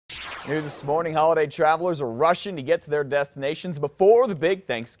New this morning, holiday travelers are rushing to get to their destinations before the big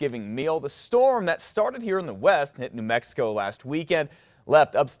Thanksgiving meal. The storm that started here in the west and hit New Mexico last weekend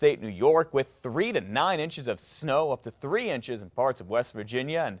left upstate New York with 3 to 9 inches of snow, up to 3 inches in parts of West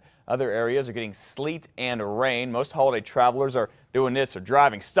Virginia, and other areas are getting sleet and rain. Most holiday travelers are doing this or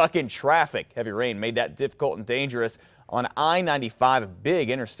driving stuck in traffic. Heavy rain made that difficult and dangerous on I-95, a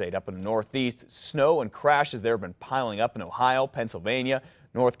big interstate up in the northeast. Snow and crashes there have been piling up in Ohio, Pennsylvania,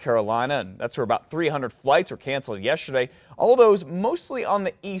 North Carolina, and that's where about 300 flights were canceled yesterday. All those mostly on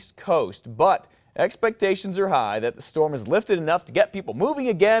the East Coast, but expectations are high that the storm has lifted enough to get people moving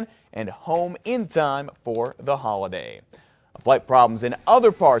again and home in time for the holiday. Flight problems in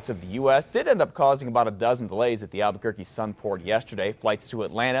other parts of the U.S. did end up causing about a dozen delays at the Albuquerque Sunport yesterday. Flights to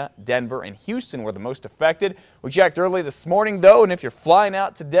Atlanta, Denver, and Houston were the most affected. We checked early this morning, though, and if you're flying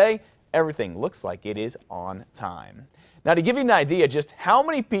out today, everything looks like it is on time. Now, to give you an idea just how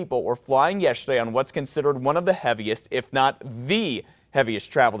many people were flying yesterday on what's considered one of the heaviest, if not the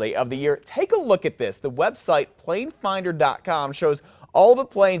heaviest travel day of the year, take a look at this. The website planefinder.com shows all the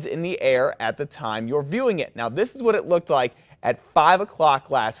planes in the air at the time you're viewing it. Now, this is what it looked like at 5 o'clock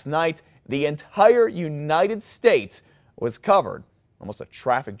last night. The entire United States was covered. Almost a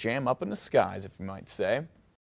traffic jam up in the skies, if you might say.